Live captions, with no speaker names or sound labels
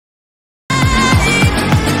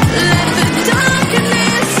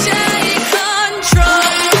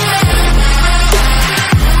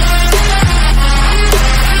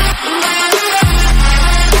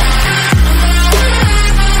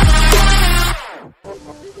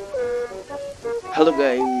Hello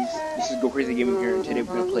guys, this is Go Crazy Gaming here, and today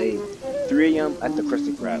we're gonna play 3 AM at the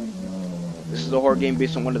Krusty Krab. This is a horror game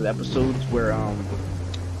based on one of the episodes where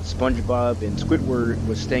SpongeBob and Squidward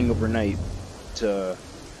was staying overnight to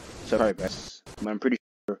sorry guys. I'm pretty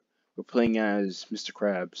sure we're playing as Mr.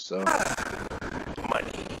 Krabs, so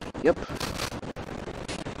Money. yep.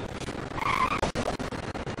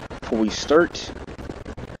 Before we start,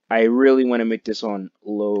 I really want to make this on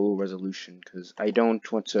low resolution because I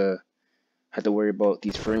don't want to have to worry about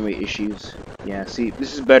these frame rate issues. Yeah, see,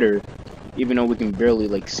 this is better, even though we can barely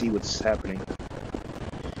like see what's happening.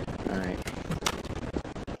 Alright.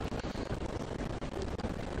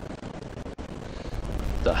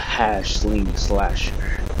 The Hash Slinging Slasher.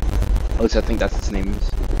 At least I think that's its name is.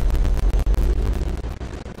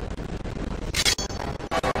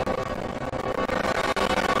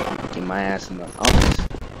 Get my ass in the office.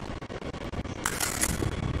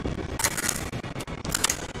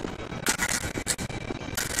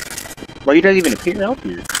 Why you not even appear out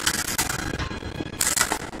here?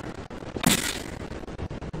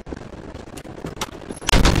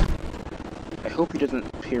 I hope he doesn't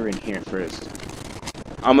appear in here first.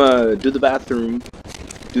 I'ma do the bathroom,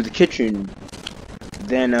 do the kitchen,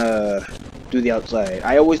 then do the outside.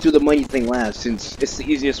 I always do the money thing last since it's the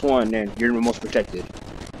easiest one and you're the most protected.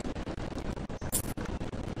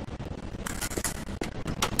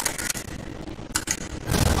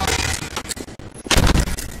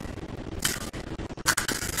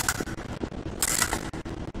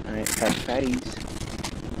 Patties.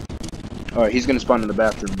 Alright, he's gonna spawn in the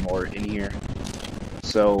bathroom or in here.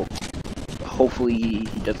 So, hopefully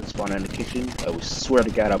he doesn't spawn in the kitchen. I would swear to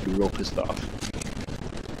God I'll be real pissed off.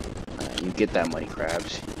 You get that money,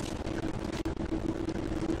 Krabs.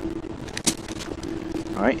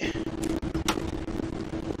 Alright.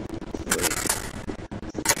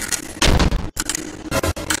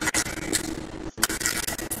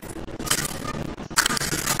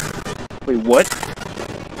 Wait, what?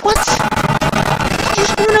 What? Did you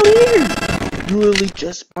spawn out here? You literally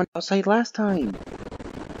just spawned outside last time.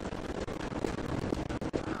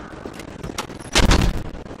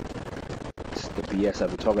 This is the BS I've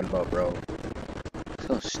been talking about, bro.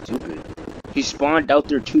 So stupid. He spawned out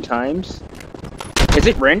there 2 times? Is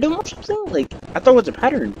it random or something? Like, I thought it was a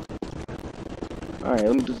pattern. Alright,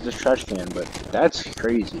 let me do this trash can, but that's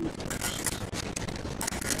crazy.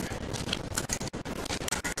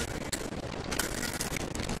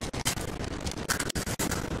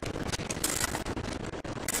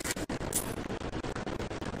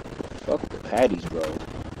 Fuck the patties, bro.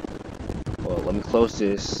 Well, let me close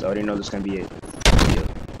this. I already know this is gonna be a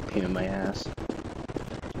pain in my ass.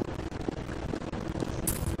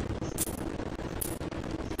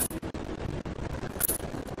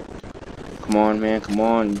 Come on, man, come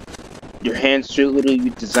on. Your hands should literally be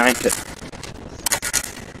designed to...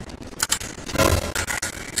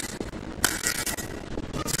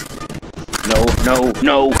 No!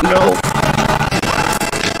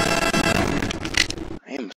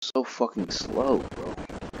 I am so fucking slow, bro.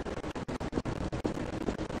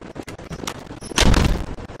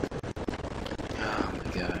 Oh my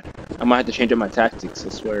god. I might have to change up my tactics, I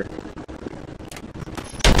swear.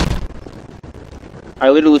 I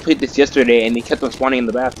literally played this yesterday and he kept on spawning in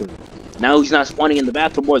the bathroom. Now he's not spawning in the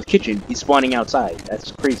bathroom or the kitchen, he's spawning outside.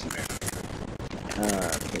 That's crazy, man.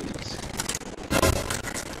 Please.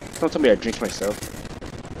 Don't tell me I jinxed myself.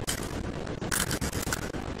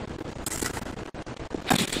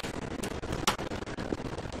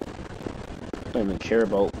 I don't even care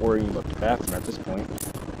about worrying about the bathroom at this point.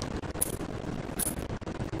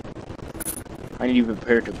 I need to be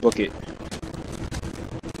prepared to book it.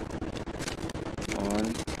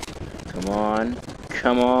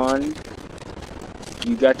 Come on.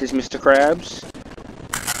 You got this, Mr. Krabs?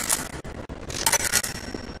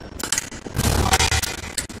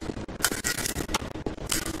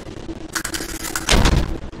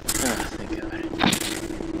 Ah, thank God.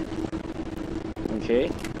 Okay.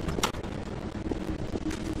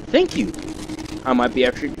 Thank you! I might be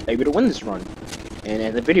actually able to win this run and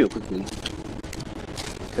end the video quickly.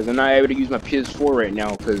 Because I'm not able to use my PS4 right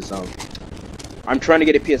now because I'm trying to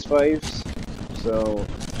get a PS5. So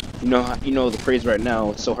you know the phrase right now,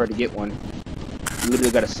 it's so hard to get one. You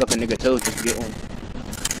literally gotta suck a nigga toes just to get one.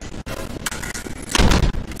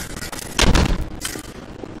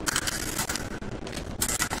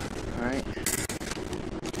 Alright.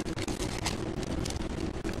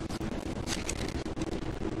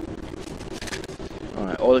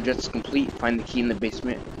 Alright, all the jets complete. Find the key in the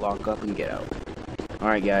basement, lock up, and get out.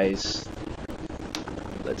 Alright guys.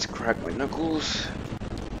 Let's crack my knuckles.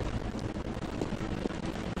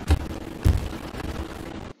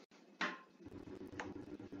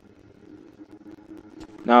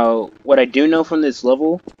 Now, what I do know from this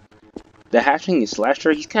level, the Hash Slinging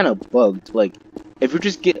Slasher, he's kind of bugged. Like, if you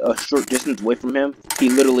just get a short distance away from him, he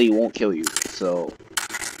literally won't kill you. So,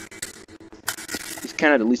 he's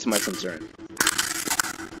kind of the least of my concern.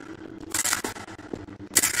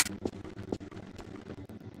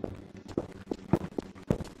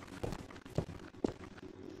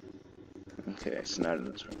 Okay, it's not in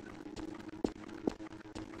this one.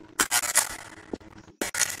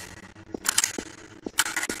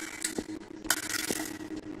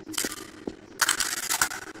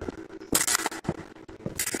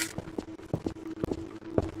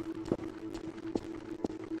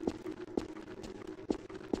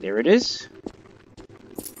 There it is.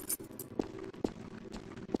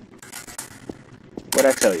 What'd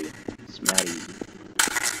I tell you? It's not easy.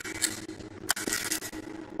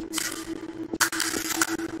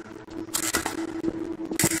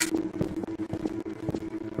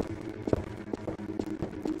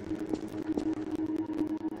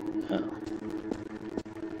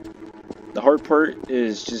 The hard part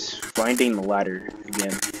is just finding the ladder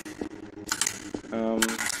again.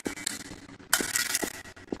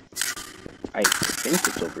 I think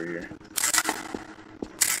it's over here.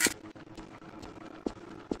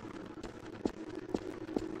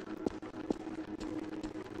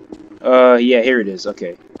 Yeah, here it is.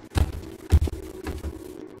 Okay.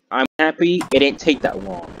 I'm happy it didn't take that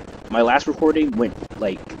long. My last recording went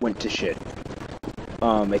to shit.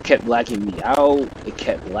 It kept lagging me out. It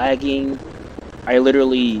kept lagging. I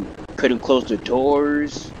literally couldn't close the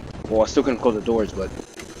doors. Well, I still couldn't close the doors, but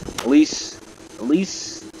at least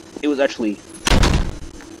it was actually,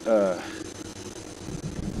 there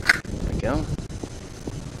we go.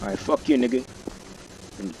 Alright, fuck you, nigga.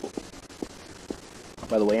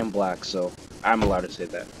 By the way, I'm black, so I'm allowed to say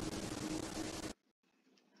that.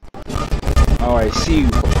 Alright, see you,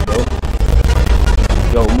 bro.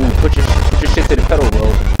 Yo, move, put your shit to the pedal,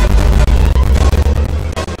 bro.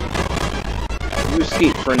 You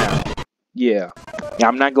escape for now. Yeah. Yeah,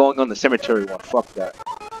 I'm not going on the cemetery one. Fuck that.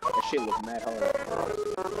 That shit looks mad hard.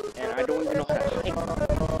 And I don't even know how to hide.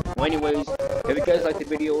 Well, anyways, if you guys like the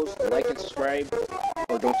videos, like and subscribe.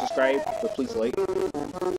 Or don't subscribe, but please like.